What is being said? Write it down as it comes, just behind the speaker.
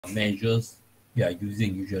measures we are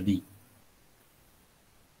using usually.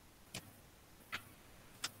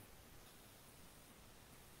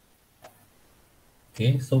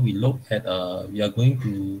 Okay, so we look at we are going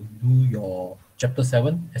to do your chapter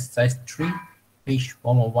 7, exercise 3, page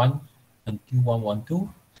 111 until 112.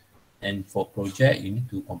 And for project, you need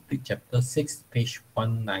to complete chapter 6, page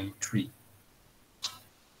 193.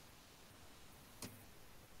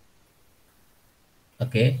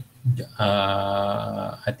 Okay,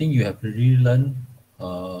 I think you have already learned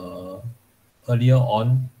earlier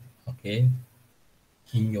on, okay,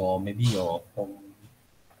 in your maybe your form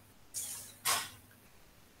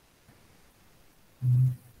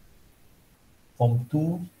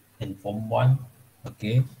 2 and form 1,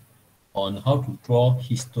 okay, on how to draw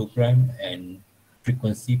histogram and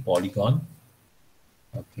frequency polygon.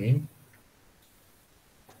 Okay,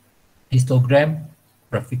 histogram,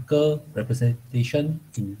 graphical representation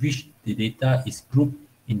in which the data is grouped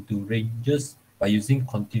into ranges by using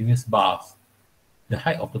continuous bars. The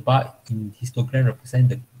height of the bar in histogram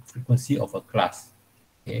represents the frequency of a class.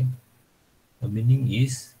 Okay, the meaning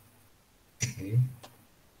is, okay,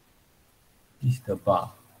 this is the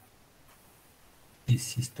bar,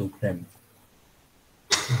 this histogram.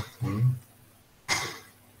 Okay.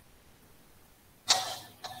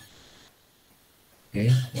 Okay,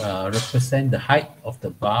 represent the height of the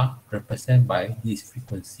bar represented by this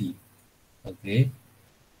frequency. Okay,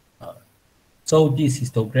 so this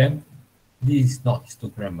histogram, this is not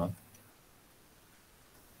histogram.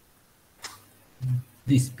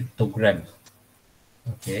 This pictogram.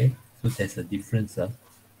 Okay, so there's a difference.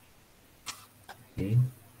 Okay,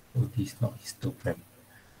 so this is not histogram.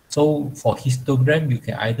 So for histogram, you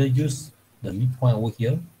can either use the midpoint over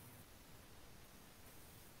here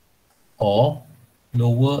or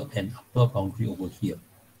lower and upper boundary over here.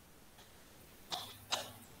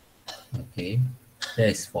 Okay, that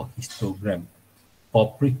is for histogram.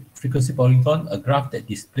 For frequency polygon, a graph that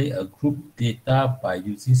displays a group data by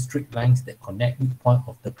using straight lines that connect midpoint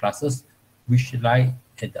of the classes which lie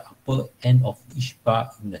at the upper end of each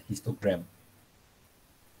bar in the histogram.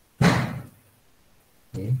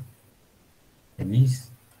 Okay, that means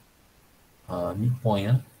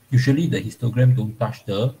midpoint. Usually the histogram don't touch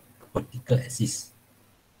the vertical axis.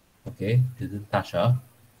 Okay, doesn't touch.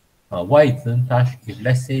 Why it doesn't touch? If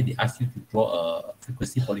let's say they ask you to draw a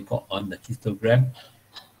frequency polygon on the histogram,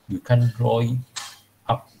 you can't draw it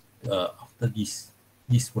up after this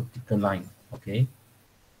vertical line. Okay,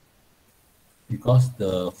 because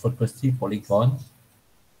the frequency polygon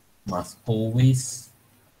must always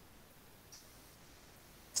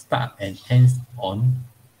start and end on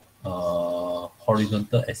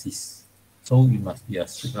horizontal axis. So it must be a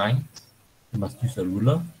straight line. You must use a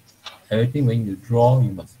ruler. Everything when you draw,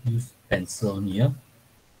 you must use pencil here.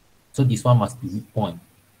 So this one must be midpoint.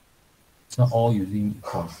 It's not all using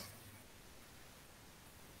midpoint.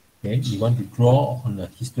 Okay, you want to draw on a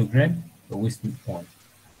histogram, always midpoint.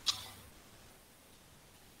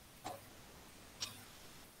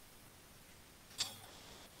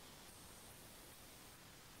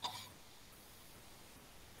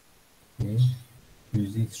 Okay,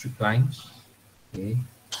 using straight lines. Okay.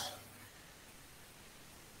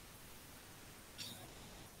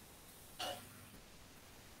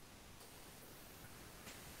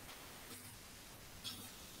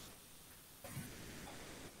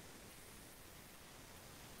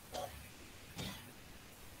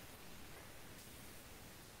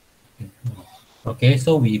 Okay,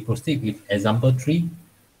 so we proceed with example 3.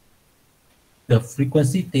 The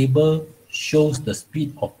frequency table shows the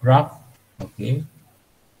speed of graph, okay,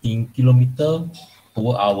 in kilometer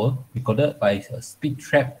per hour recorded by a speed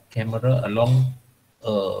trap camera along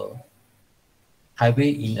a highway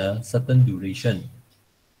in a certain duration.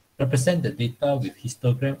 Represent the data with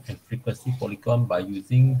histogram and frequency polygon by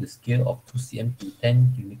using the scale of 2 cm to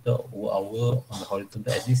 10 km per hour on the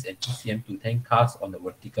horizontal axis and 2 cm to 10 cars on the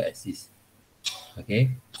vertical axis.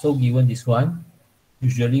 Okay, so given this one,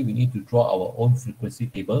 usually we need to draw our own frequency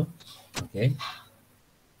table. Okay,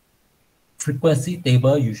 frequency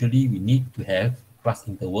table, usually we need to have class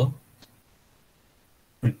interval,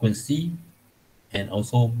 frequency, and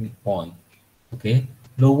also midpoint. Okay,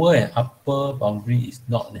 lower and upper boundary is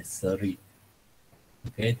not necessary.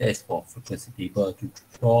 Okay, that is for frequency table to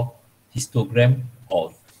draw histogram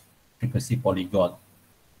or frequency polygon.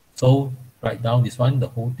 So write down this one, the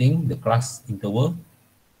whole thing, the class interval.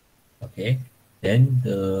 Okay, then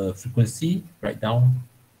the frequency, write down,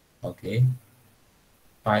 okay,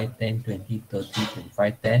 5, 10, 20, 30,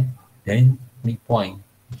 25, 10. Then midpoint.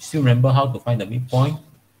 You still remember how to find the midpoint?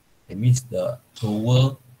 It means the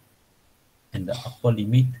lower and the upper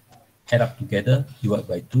limit add up together, divide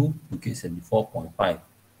by 2, you get 74.5.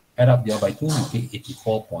 Add up divide by 2, you get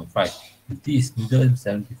 84.5. If this is neither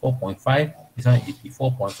 74.5, this one is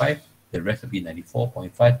 84.5, the rest will be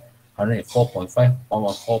 94.5, 104.5,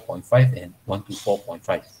 114.5, and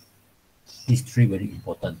 124.5. These three very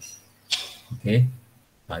important. Okay.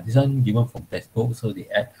 This one given from textbook, so they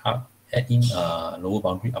add in lower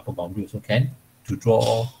boundary, upper boundary also can to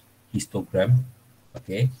draw histogram.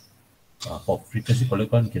 Okay. For frequency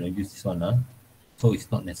polygon, you cannot use this one. So it's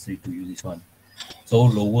not necessary to use this one. So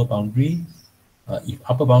lower boundary, if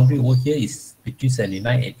upper boundary over here is between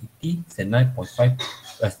 79 and 80, 79.5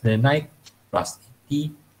 plus 79 plus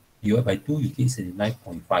 80 divided by 2, you get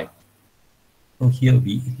 79.5. So here will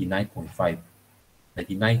be 89.5,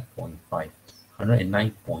 99.5,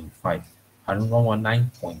 109.5,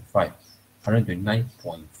 119.5,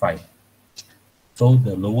 129.5. So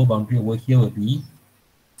the lower boundary over here will be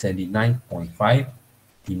 79.5,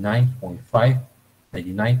 89.5,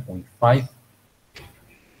 99.5,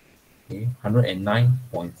 okay,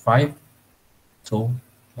 109.5. So,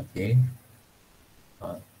 okay,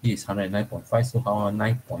 this is 109.5, so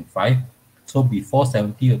 109.5. So before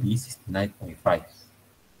 70 will be 69.5.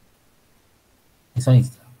 This one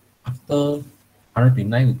is after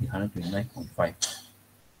 129 will be 129.5.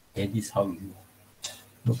 Okay, this is how you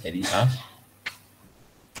look at it.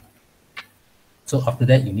 So after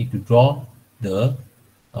that, you need to draw the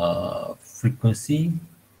frequency,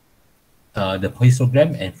 the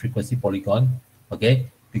histogram and frequency polygon.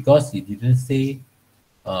 Okay, because it didn't say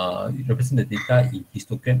you represent the data in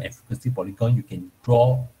histogram and frequency polygon, you can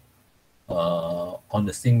draw on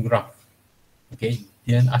the same graph. Okay,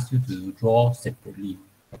 didn't ask you to draw separately.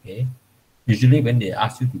 Okay, usually when they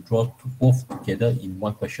ask you to draw both together in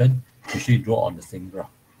one question, usually draw on the same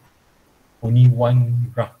graph. Only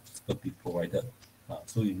one graph will be provided,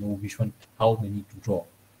 so you know which one, how many to draw.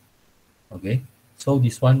 Okay, so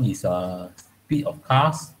this one is speed of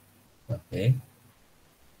cars. Okay,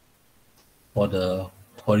 for the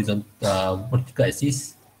horizontal vertical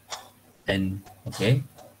axis, and okay,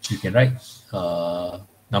 you can write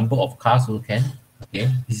number of cars also can. Okay,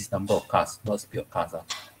 this is number of cars, not speed of cars.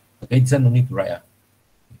 Okay, this one no need to write.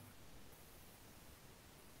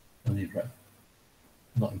 No need to write.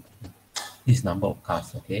 Not important. This is number of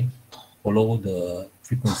cars. Okay, follow the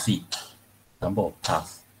frequency, number of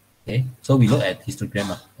cars. Okay, so we look at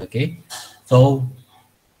histogram. Okay, so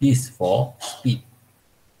this is for speed.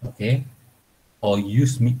 Okay, or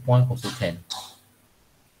use midpoint also can.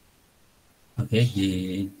 Okay,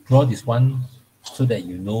 they draw this one so that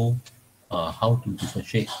you know how to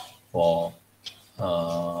differentiate for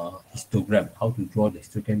histogram, how to draw the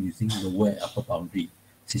histogram using lower and upper boundary,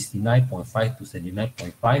 69.5 to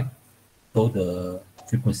 79.5. So the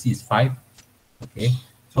frequency is 5. Okay,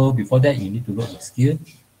 so before that, you need to look at scale.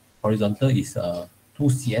 Horizontal is 2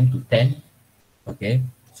 cm to 10. Okay,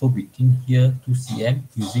 so between here 2 cm,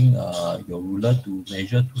 using your ruler to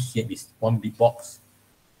measure 2 cm is one big box,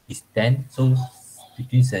 is 10. So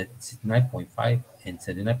between 69.5 and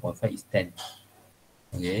 79.5 is 10.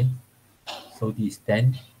 Okay, so this is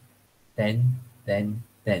 10, 10, 10,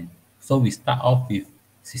 10. So we start off with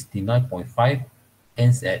 69.5,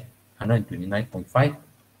 ends at 129.5.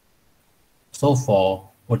 So for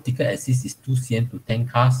vertical axis is 2 cm to 10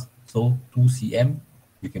 cars. So 2 cm,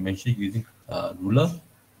 you can measure using ruler.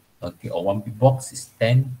 Okay, or one big box is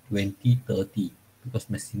 10, 20, 30, because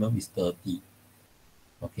maximum is 30.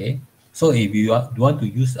 Okay, so if you want to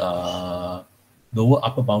use lower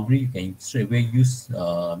upper boundary, you can straight away use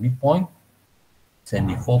midpoint,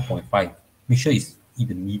 74.5. Make sure it's in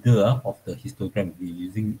the middle of the histogram. If you're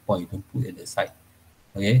using midpoint, you don't put it at the side.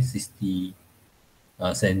 Okay, 74.5,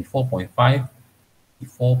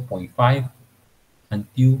 54.5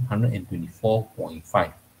 until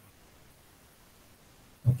 124.5.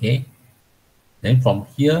 Okay, then from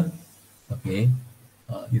here, okay,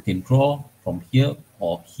 you can draw from here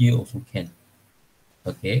or here also can.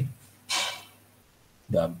 Okay,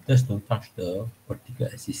 just don't touch the vertical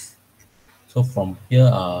axis. So from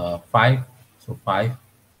here, 5, so 5,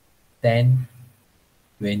 10,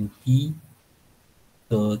 20,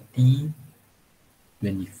 30,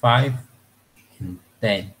 25, and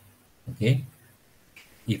 10. Okay,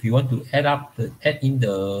 if you want to add in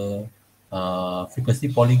the frequency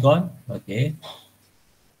polygon, okay,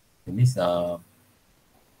 that means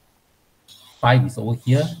 5 is over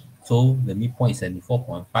here, so the midpoint is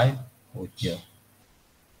 74.5 over here.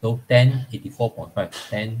 So 10, 84.5,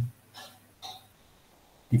 10,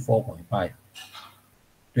 84.5.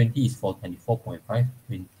 20 is for 24.5,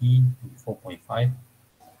 20, 24.5.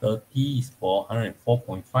 30 is for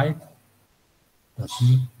 104.5,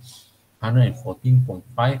 30,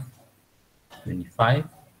 114.5, 25,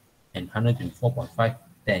 and 124.5,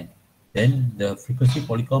 10. Then the frequency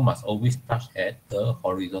polygon must always touch at the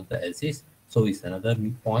horizontal axis. So it's another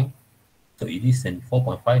midpoint. So it is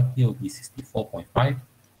 74.5, here will be 64.5.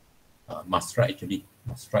 Must write actually,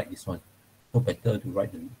 must write this one. So better to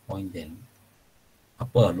write the midpoint than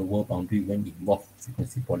upper or lower boundary when involve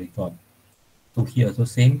frequency polygon. So here also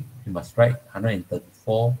same, you must write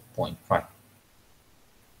 134.5.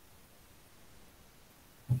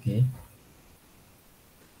 Okay.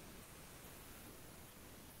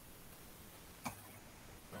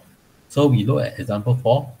 So we look at example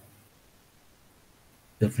 4.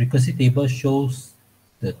 The frequency table shows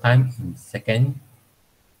the time in second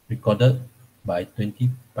recorded by 20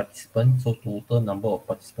 participants. So total number of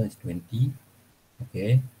participants is 20.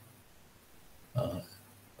 Okay.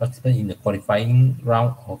 Participants in the qualifying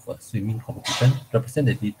round of a swimming competition. Represent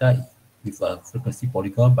the data with a frequency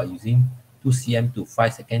polygon by using 2 cm to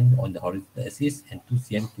 5 seconds on the horizontal axis and 2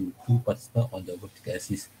 cm to 2 participants on the vertical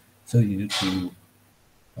axis. So you need to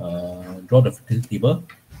draw the frequency table.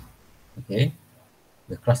 Okay.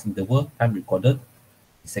 The class interval, time recorded,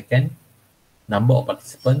 second, number of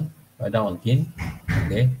participants, write down again,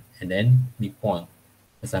 okay, and then midpoint.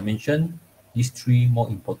 As I mentioned, these three more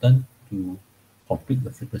important to complete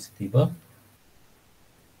the frequency table.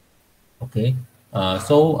 Okay,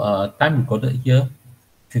 time recorded here,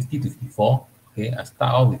 50 to 54. Okay, I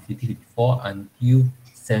start out with 50 to 54 until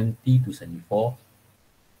 70 to 74.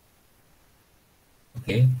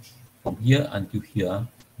 Okay, from here until here,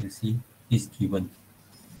 you see is given.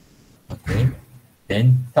 Okay,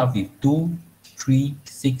 then start with 2, 3,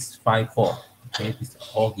 6, 5, 4. Okay, this is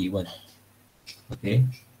all given. Okay,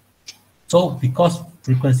 so because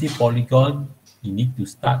frequency polygon, you need to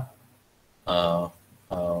start uh,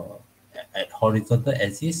 uh, at horizontal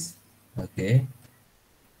axis. Okay,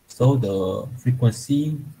 so the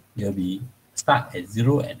frequency will be start at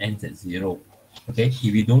 0 and ends at 0. Okay, if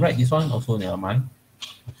you don't write this one, also never mind.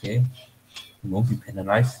 Okay, you won't be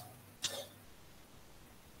penalized.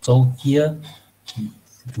 So here,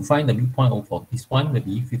 to find the midpoint of this one will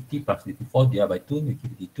be 50 plus 54 divided by 2, make it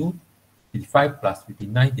 52. 55 plus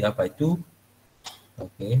 59 divided by 2,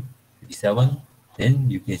 okay, 57. Then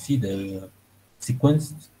you can see the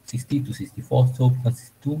sequence 60 to 64, so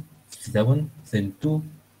 62, 67, 72,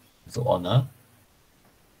 so on.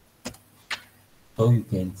 So you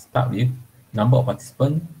can start with number of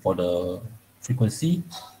participants for the frequency.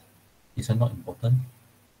 This is not important.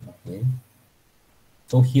 Okay.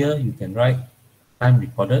 So here you can write time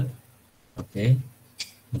recorded, okay,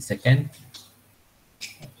 in second.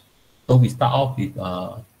 So we start off with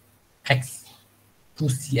x 2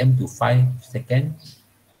 cm to 5 seconds.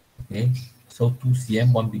 Okay, so 2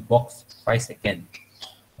 cm, one big box, 5 seconds.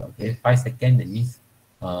 Okay, 5 seconds, that means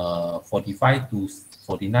 45 to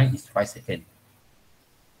 49 is 5 seconds.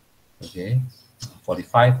 Okay,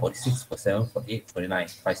 45, 46, 47, 48, 49,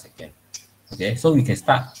 5 seconds. Okay, so we can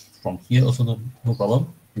start from here also, no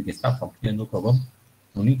problem. You can start from here, no problem.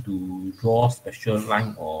 No need to draw special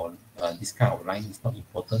line or this kind of line is not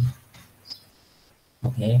important.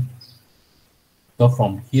 Okay, so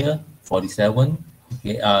from here, 47.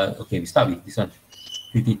 Okay, we start with this one.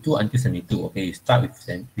 52 until 72. Okay, you start with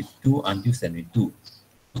 52 until 72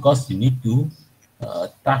 because you need to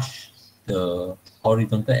touch the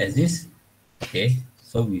horizontal axis. Okay,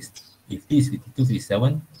 so if this is 52,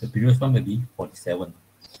 57, the previous one will be 47.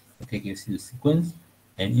 Okay, you see the sequence,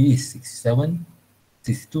 and it is 67,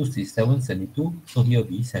 62, 67, 72. So here will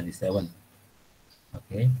be 77.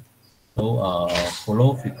 Okay, so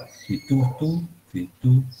follow 52,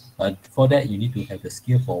 52. For that, you need to have the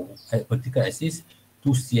scale for vertical axis,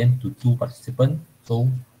 2 cm to 2 participants. So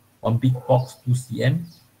one big box, 2 cm,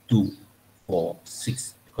 2 for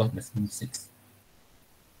 6, because maximum 6.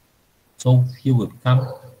 So here will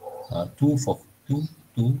become 2 for 2,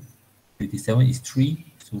 2, 57 is 3,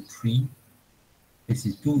 so 3,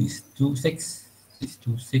 62 is 2, 6,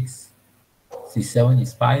 62, 6, 67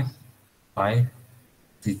 is 5, 5,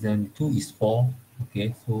 72 is 4.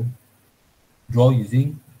 Okay, so draw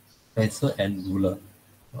using pencil and ruler.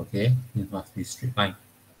 Okay, it must be straight line.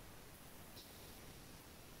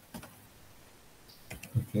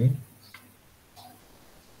 Okay.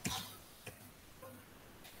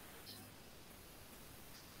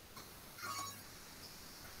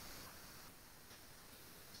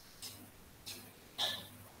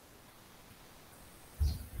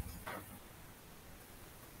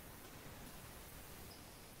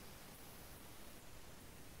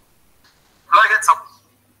 Could I get some?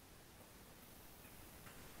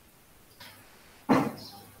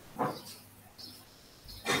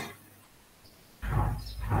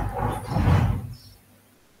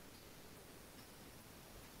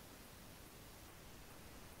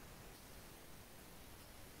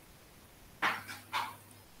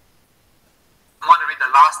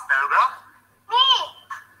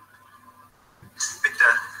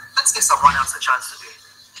 chance today,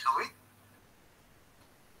 shall we?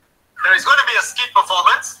 There is going to be a skit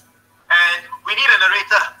performance, and we need a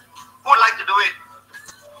narrator. Who would like to do it?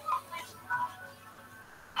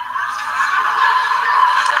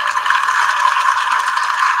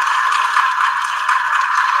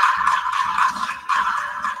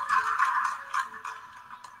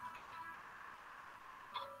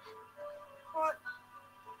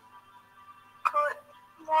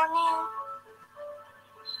 Good morning.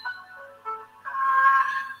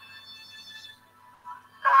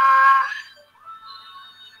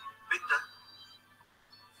 Victor,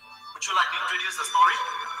 would you like to introduce the story?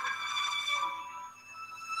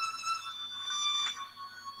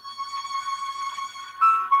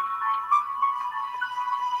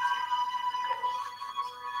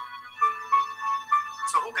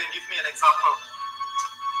 So who can give me an example?